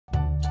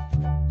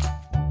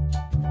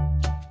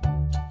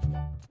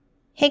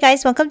Hey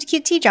guys, welcome to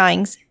QT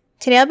Drawings.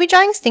 Today I'll be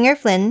drawing Stinger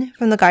Flynn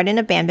from the Garten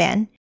of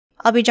Banban.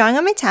 I'll be drawing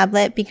on my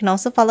tablet, but you can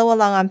also follow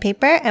along on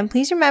paper, and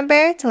please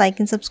remember to like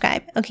and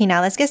subscribe. Okay, now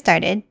let's get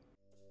started.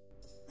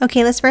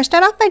 Okay, let's first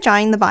start off by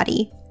drawing the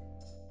body.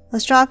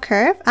 Let's draw a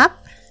curve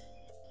up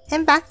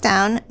and back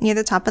down near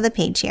the top of the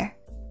page here.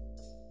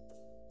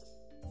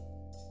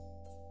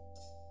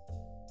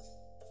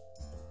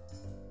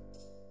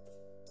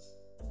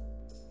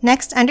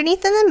 Next,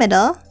 underneath in the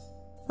middle,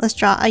 let's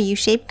draw a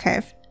U-shaped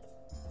curve.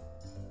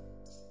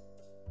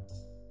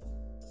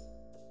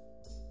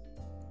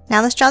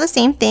 Now let's draw the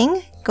same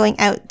thing, going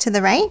out to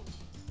the right.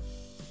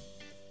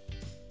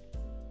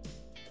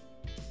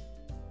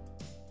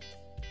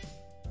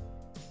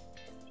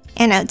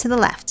 And out to the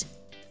left.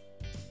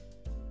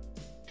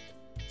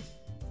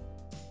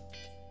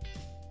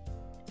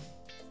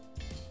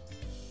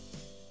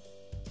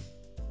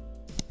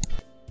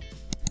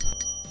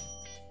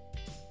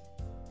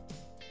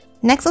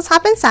 Next, let's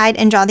hop inside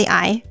and draw the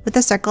eye with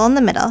a circle in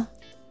the middle.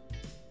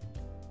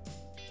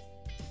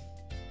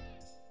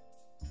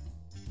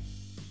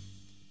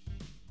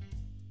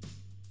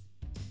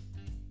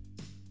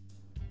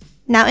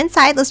 Now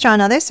inside, let's draw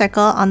another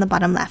circle on the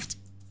bottom left.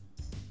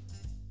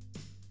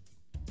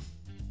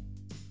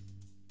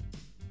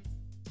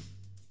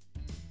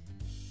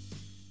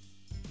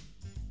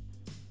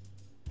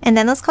 And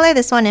then let's color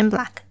this one in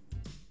black.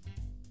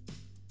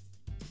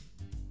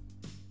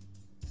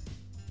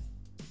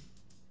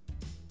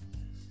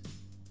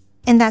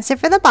 And that's it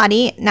for the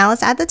body. Now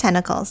let's add the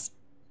tentacles.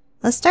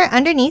 Let's start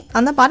underneath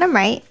on the bottom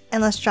right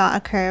and let's draw a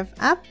curve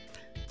up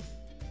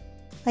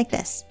like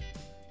this.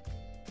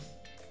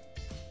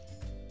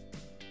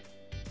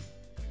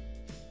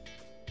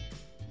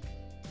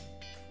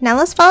 Now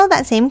let's follow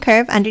that same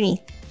curve underneath.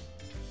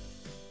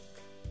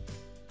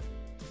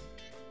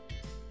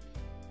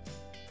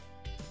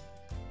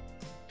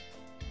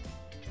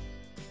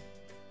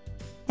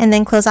 And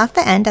then close off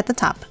the end at the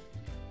top.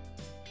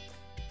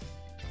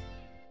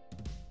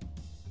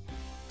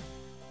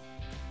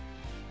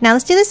 Now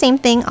let's do the same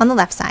thing on the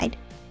left side.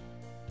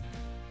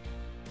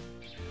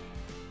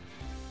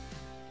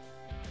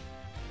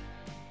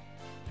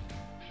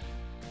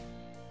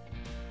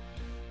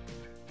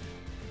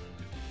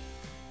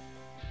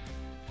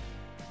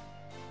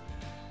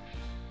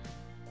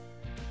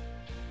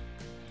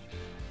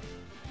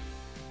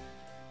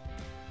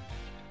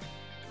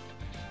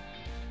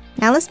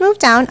 Now let's move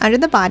down under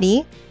the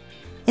body,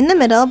 in the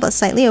middle but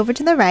slightly over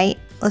to the right.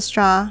 Let's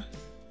draw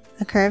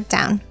a curve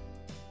down.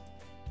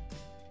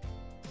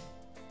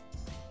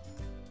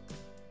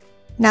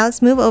 Now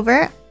let's move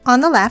over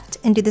on the left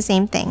and do the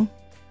same thing.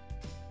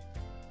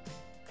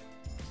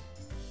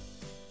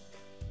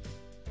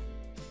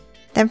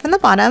 Then from the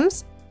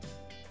bottoms,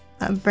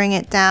 bring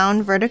it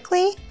down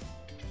vertically.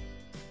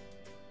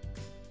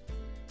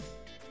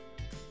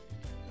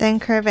 Then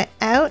curve it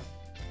out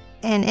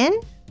and in.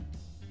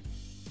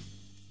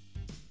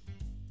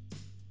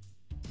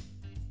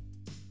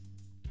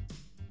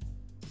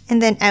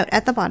 And then out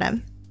at the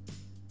bottom.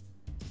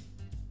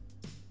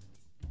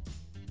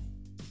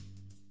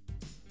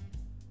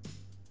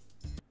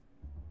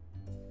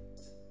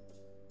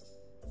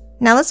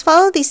 Now let's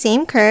follow these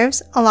same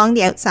curves along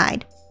the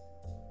outside.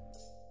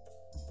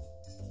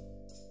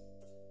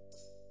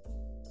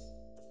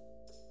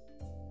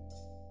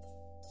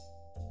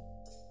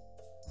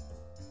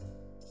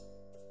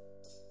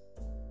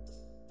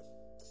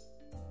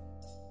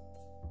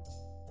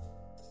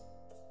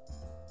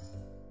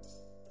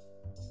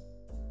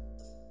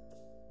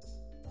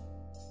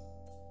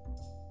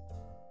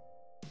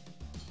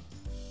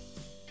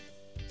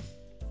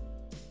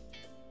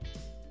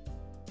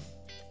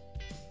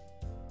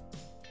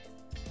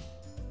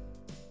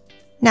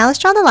 Now let's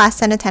draw the last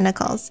set of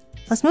tentacles.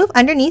 Let's move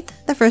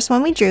underneath the first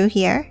one we drew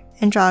here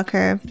and draw a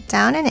curve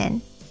down and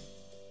in.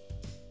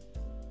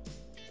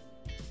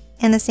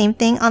 And the same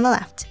thing on the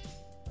left.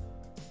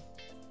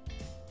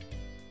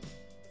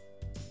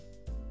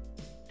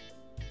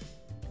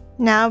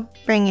 Now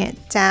bring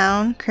it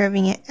down,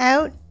 curving it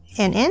out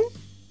and in.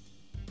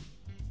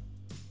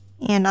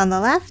 And on the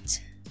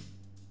left.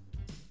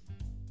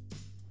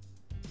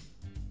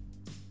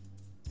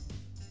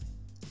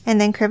 And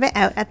then curve it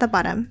out at the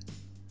bottom.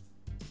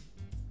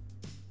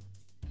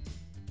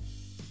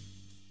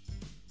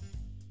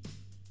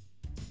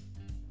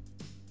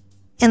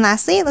 And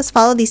lastly, let's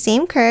follow these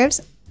same curves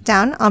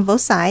down on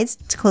both sides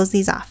to close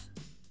these off.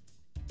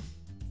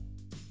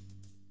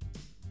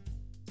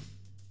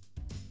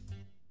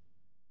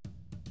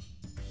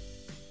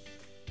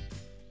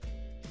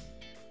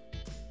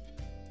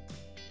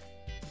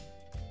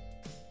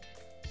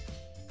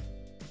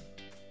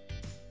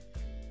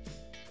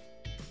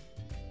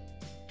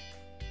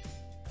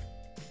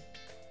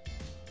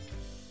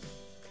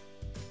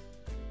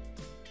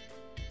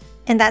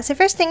 And that's it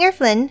for Stinger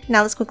Flynn.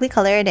 Now let's quickly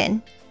color it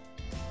in.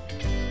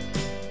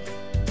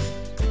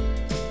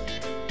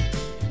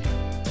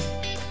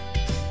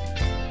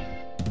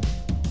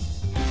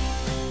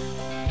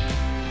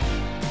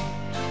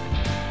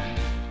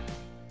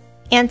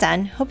 And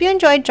done. Hope you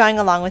enjoyed drawing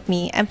along with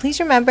me, and please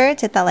remember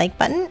to hit that like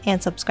button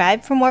and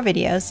subscribe for more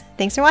videos.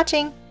 Thanks for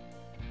watching!